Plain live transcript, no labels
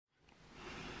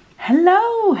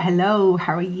Hello,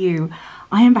 how are you?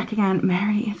 I am back again.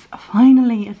 Mary is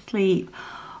finally asleep.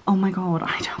 Oh my god,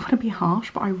 I don't want to be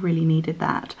harsh, but I really needed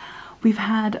that. We've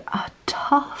had a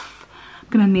tough, I'm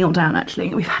gonna kneel down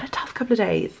actually. We've had a tough couple of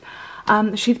days.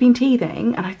 She's been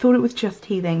teething and I thought it was just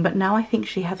teething, but now I think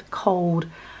she has a cold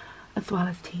as well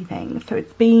as teething. So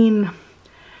it's been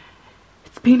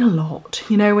a lot,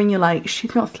 you know, when you're like,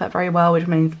 she's not slept very well, which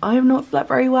means I have not slept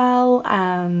very well,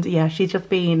 and yeah, she's just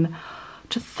been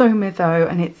so mizzo,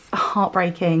 and it's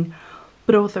heartbreaking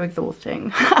but also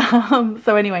exhausting.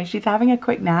 So anyway, she's having a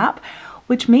quick nap,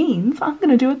 which means I'm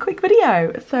gonna do a quick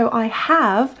video. So I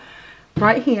have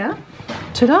right here,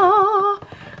 ta-da,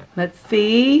 let's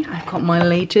see, I've got my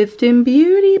latest in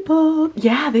beauty box.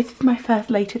 Yeah, this is my first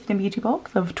latest in beauty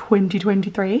box of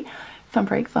 2023. So I'm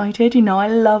very excited. You know, I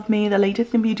love me the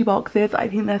latest in beauty boxes. I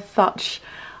think they're such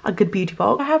a good beauty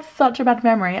box. I have such a bad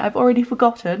memory, I've already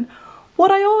forgotten what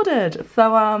I ordered.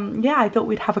 So yeah, I thought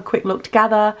we'd have a quick look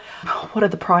together. What are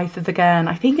the prices again?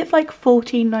 I think it's like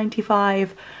 $14.95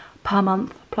 per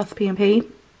month plus P&P.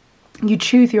 You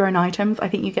choose your own items. I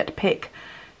think you get to pick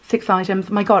 6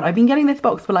 items. My god, I've been getting this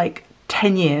box for like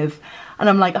 10 years and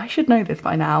I'm like, I should know this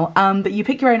by now. But you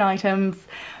pick your own items.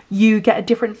 You get a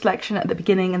different selection at the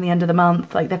beginning and the end of the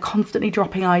month. Like, they're constantly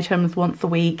dropping items once a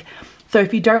week. So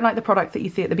if you don't like the products that you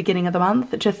see at the beginning of the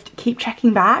month, just keep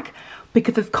checking back,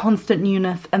 because there's constant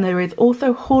newness. And there is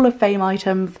also Hall of Fame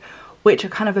items, which are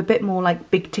kind of a bit more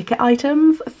like big ticket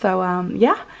items. So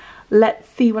yeah, let's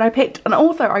see what I picked. And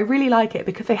also I really like it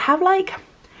because they have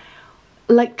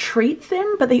like treats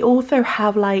in, but they also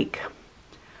have like,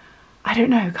 I don't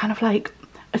know, kind of like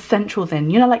essentials in,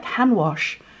 you know, like hand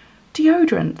wash,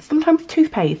 deodorant, sometimes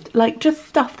toothpaste, like just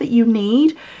stuff that you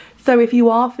need. So if you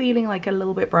are feeling like a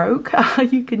little bit broke,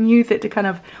 you can use it to kind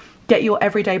of get your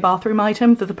everyday bathroom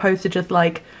items, as opposed to just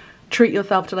like treat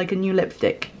yourself to like a new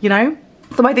lipstick, you know?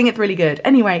 So I think it's really good.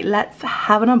 Anyway, let's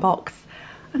have an unbox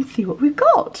and see what we've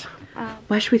got.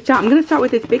 Where should we start? I'm gonna start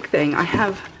with this big thing. I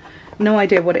have no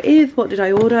idea what it is. What did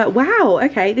I order? Wow,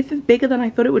 okay, this is bigger than I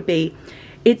thought it would be.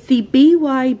 It's the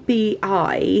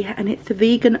BYBI, and it's a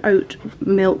vegan oat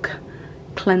milk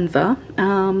cleanser.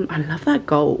 I love that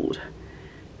gold.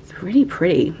 It's really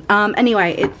pretty.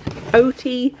 Anyway, it's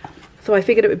oaty, so I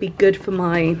figured it would be good for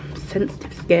my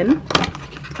sensitive skin.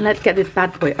 Let's get this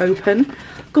bad boy open.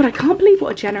 God, I can't believe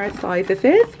what a generous size this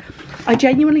is. I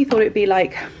genuinely thought it would be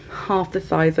like half the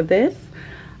size of this.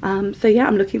 So yeah,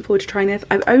 I'm looking forward to trying this.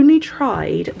 I've only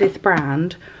tried this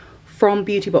brand from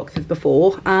beauty boxes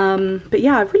before, but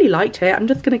yeah, I really liked it. I'm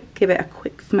just gonna give it a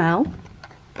quick smell.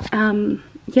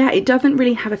 Yeah, it doesn't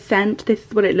really have a scent. This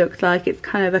is what it looks like. It's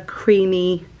kind of a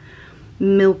creamy,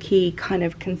 milky kind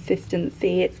of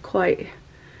consistency. It's quite,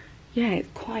 yeah, it's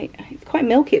quite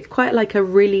milky. It's quite like a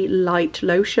really light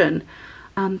lotion.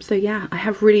 So yeah, I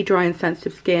have really dry and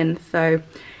sensitive skin, so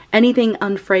anything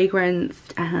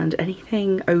unfragranced and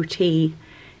anything oaty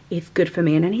is good for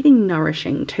me, and anything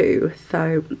nourishing too.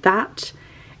 So that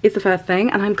is the first thing,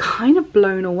 and I'm kind of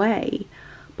blown away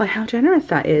by how generous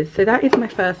that is. So that is my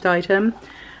first item,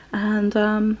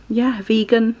 and yeah,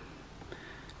 vegan,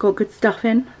 got good stuff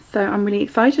in, so I'm really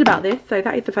excited about this. So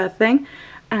that is the first thing,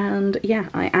 and yeah,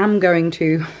 I am going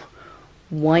to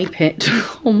wipe it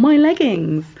on my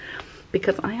leggings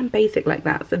because I am basic like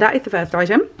that. So that is the first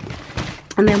item,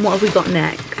 and then what have we got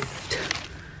next?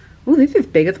 Oh, this is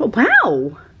big as well.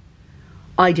 Wow,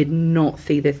 I did not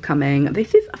see this coming.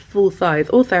 This is a full size.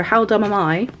 Also, how dumb am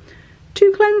I?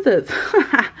 2 cleansers.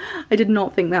 I did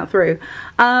not think that through.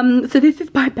 So this is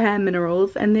by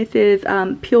BareMinerals, and this is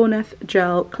Pureness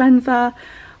Gel Cleanser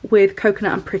with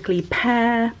coconut and prickly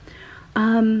pear.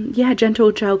 Yeah,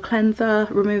 gentle gel cleanser,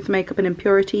 removes makeup and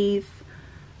impurities.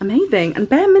 Amazing. And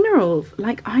BareMinerals,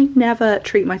 like, I never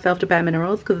treat myself to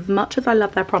BareMinerals, because as much as I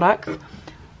love their products,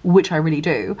 which I really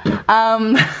do,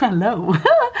 hello,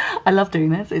 I love doing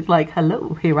this. It's like,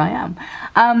 hello, here I am.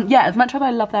 Yeah, as much as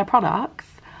I love their products,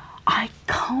 I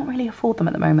can't really afford them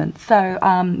at the moment. So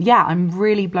yeah, I'm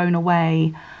really blown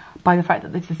away by the fact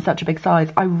that this is such a big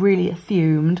size. I really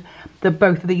assumed that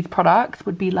both of these products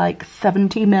would be like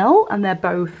 70 ml, and they're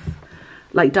both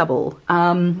like double.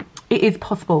 It is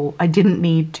possible I didn't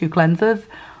need 2 cleansers,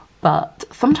 but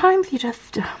sometimes you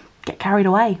just get carried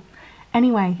away.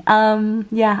 Anyway,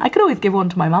 yeah, I could always give one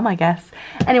to my mum, I guess.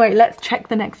 Anyway, let's check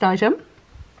the next item.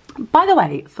 By the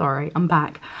way, sorry, I'm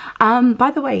back.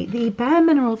 By the way, the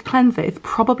BareMinerals cleanser is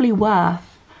probably worth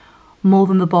more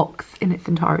than the box in its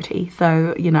entirety.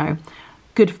 So, you know,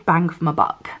 good bang for my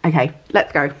buck. Okay,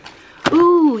 let's go.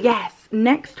 Ooh, yes.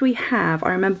 Next we have, I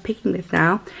remember picking this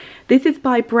now. This is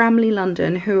by Bramley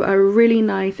London, who are a really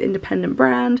nice independent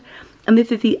brand. and this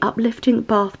is the Uplifting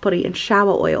Bath Body and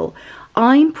Shower Oil.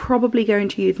 I'm probably going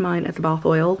to use mine as a bath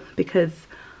oil because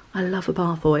I love a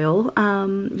bath oil.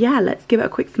 Yeah, let's give it a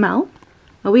quick smell.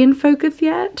 Are we in focus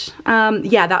yet?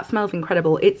 Yeah, that smells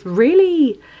incredible. It's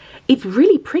really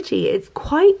pretty. It's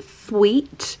quite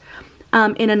sweet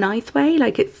in a nice way.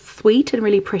 Like, it's sweet and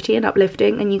really pretty and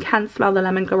uplifting, and you can smell the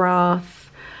lemongrass.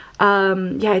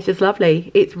 Yeah, it's just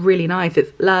lovely. It's really nice.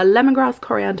 It's lemongrass,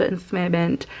 coriander and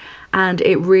spearmint, and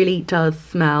it really does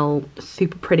smell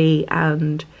super pretty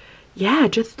and yeah,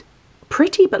 just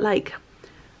pretty, but like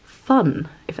fun,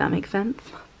 if that makes sense.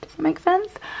 Does that make sense?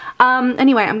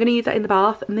 Anyway, I'm going to use that in the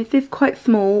bath, and this is quite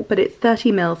small, but it's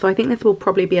 30 ml, so I think this will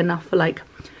probably be enough for like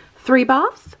 3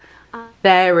 baths.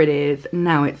 There it is.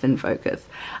 Now it's in focus.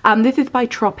 This is by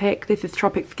Tropic. This is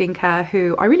Tropic Skincare,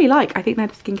 who I really like. I think their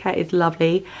skincare is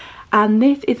lovely. And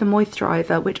this is a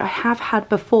moisturiser, which I have had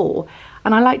before,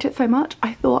 and I liked it so much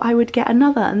I thought I would get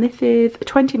another. And this is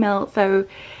 20 ml, so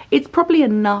it's probably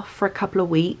enough for a couple of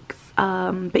weeks.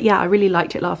 But yeah, I really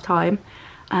liked it last time,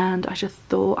 and I just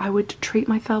thought I would treat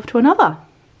myself to another.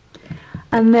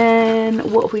 And then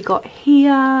what have we got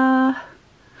here?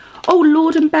 Oh,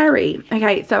 Lord & Berry.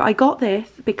 Okay, so I got this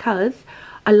because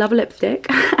I love a lipstick,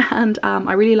 and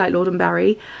I really like Lord &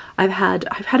 Berry. I've had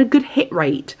a good hit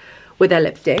rate with their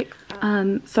lipstick.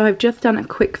 So I've just done a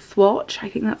quick swatch. I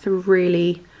think that's a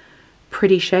really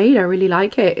pretty shade. I really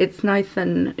like it. It's nice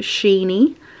and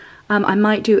sheeny. I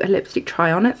might do a lipstick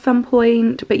try on at some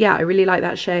point, but yeah, I really like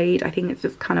that shade. I think it's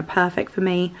just kind of perfect for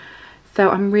me. So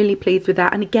I'm really pleased with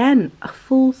that. And again, a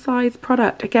full size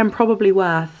product. Again, probably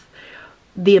worth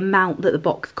the amount that the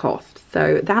box cost.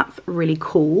 So that's really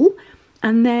cool.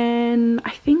 And then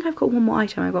I think I've got one more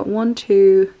item. I've got 1,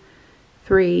 2,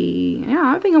 3.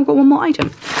 Yeah, I think I've got one more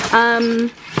item.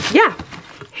 Yeah,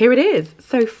 here it is.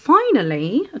 So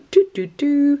finally,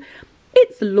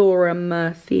 it's Laura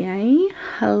Mercier.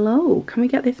 Hello, can we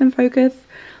get this in focus?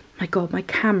 My God, my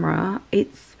camera,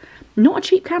 it's not a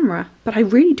cheap camera, but I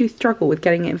really do struggle with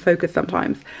getting it in focus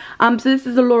sometimes. So this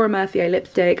is a Laura Mercier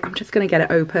lipstick. I'm just gonna get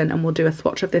it open and we'll do a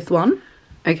swatch of this one.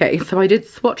 Okay, so I did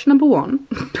swatch number 1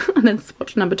 and then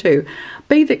swatch number 2.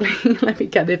 Basically, let me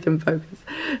get this in focus.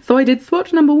 So I did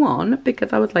swatch number 1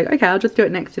 because I was like, okay, I'll just do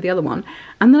it next to the other one.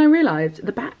 And then I realised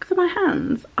the backs of my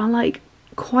hands are like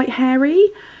quite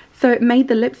hairy. So it made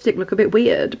the lipstick look a bit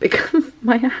weird because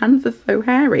my hands are so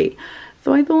hairy.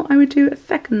 So I thought I would do a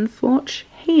second swatch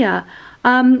here.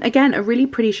 Again, a really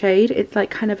pretty shade. It's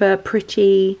like kind of a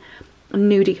pretty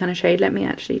nudie kind of shade. Let me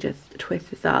actually just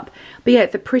twist this up. But yeah,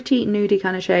 it's a pretty nudie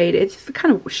kind of shade. It's just the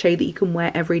kind of shade that you can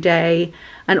wear every day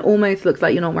and almost looks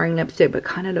like you're not wearing lipstick, but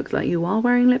kind of looks like you are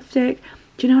wearing lipstick.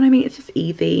 Do you know what I mean? It's just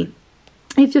easy.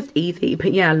 It's just easy.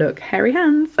 But yeah, look, hairy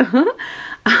hands.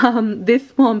 This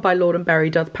one by Lord &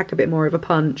 Berry does pack a bit more of a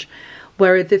punch,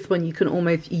 whereas this one you can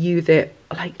almost use it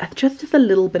like just as a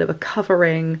little bit of a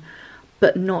covering,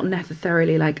 but not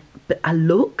necessarily like a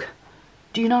look.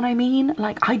 Do you know what I mean?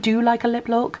 Like, I do like a lip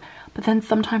look, but then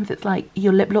sometimes it's like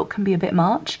your lip look can be a bit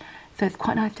much. So it's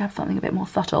quite nice to have something a bit more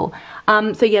subtle.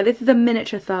 So yeah, this is a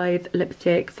miniature size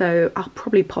lipstick. So I'll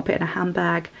probably pop it in a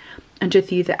handbag and just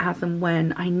use it as and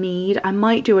when I need. I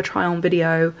might do a try on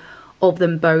video of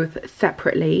them both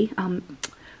separately.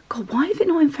 God, why is it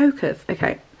not in focus?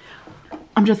 Okay,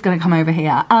 I'm just gonna come over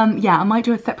here. Yeah, I might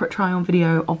do a separate try on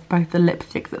video of both the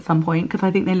lipsticks at some point because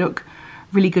I think they look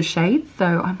really good shades,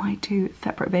 so I might do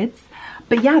separate vids.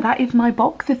 But yeah, that is my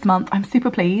box this month. I'm super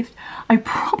pleased. I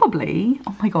probably,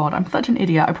 oh my God, I'm such an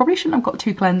idiot. I probably shouldn't have got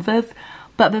 2 cleansers,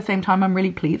 but at the same time, I'm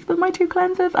really pleased with my 2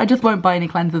 cleansers. I just won't buy any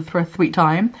cleansers for a sweet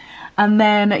time. And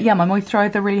then, yeah, my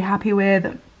moisturiser really happy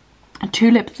with.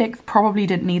 2 lipsticks, probably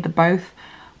didn't need them both,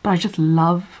 but I just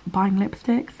love buying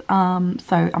lipsticks.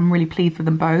 So I'm really pleased with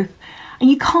them both. And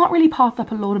you can't really pass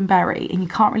up a Lord & Berry, and you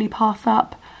can't really pass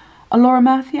up a Laura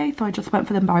Mercier, so I just went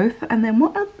for them both. And then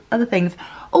what other things?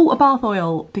 Oh, a bath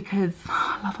oil, because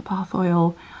I love a bath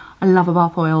oil. I love a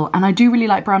bath oil, and I do really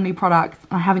like brand new products.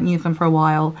 I haven't used them for a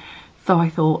while, so I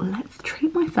thought, let's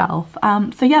treat myself.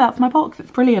 So yeah, that's my box.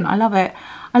 It's brilliant. I love it.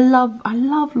 I love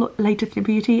Latest in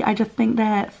Beauty. I just think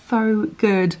they're so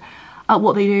good at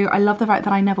what they do. I love the fact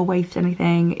that I never waste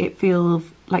anything. It feels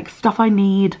like stuff I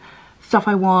need, stuff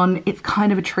I want. It's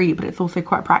kind of a treat, but it's also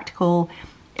quite practical.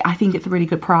 I think it's a really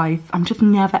good price. I'm just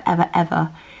never, ever,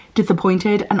 ever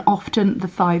disappointed. And often the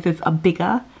sizes are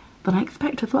bigger than I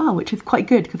expect as well, which is quite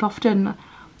good because often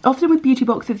with beauty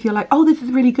boxes, you're like, oh, this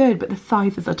is really good, but the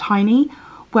sizes are tiny.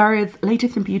 Whereas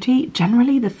Latest in Beauty,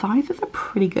 generally the sizes are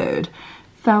pretty good.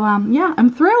 So yeah, I'm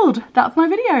thrilled. That's my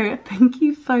video. Thank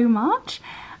you so much.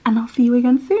 And I'll see you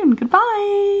again soon.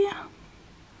 Goodbye.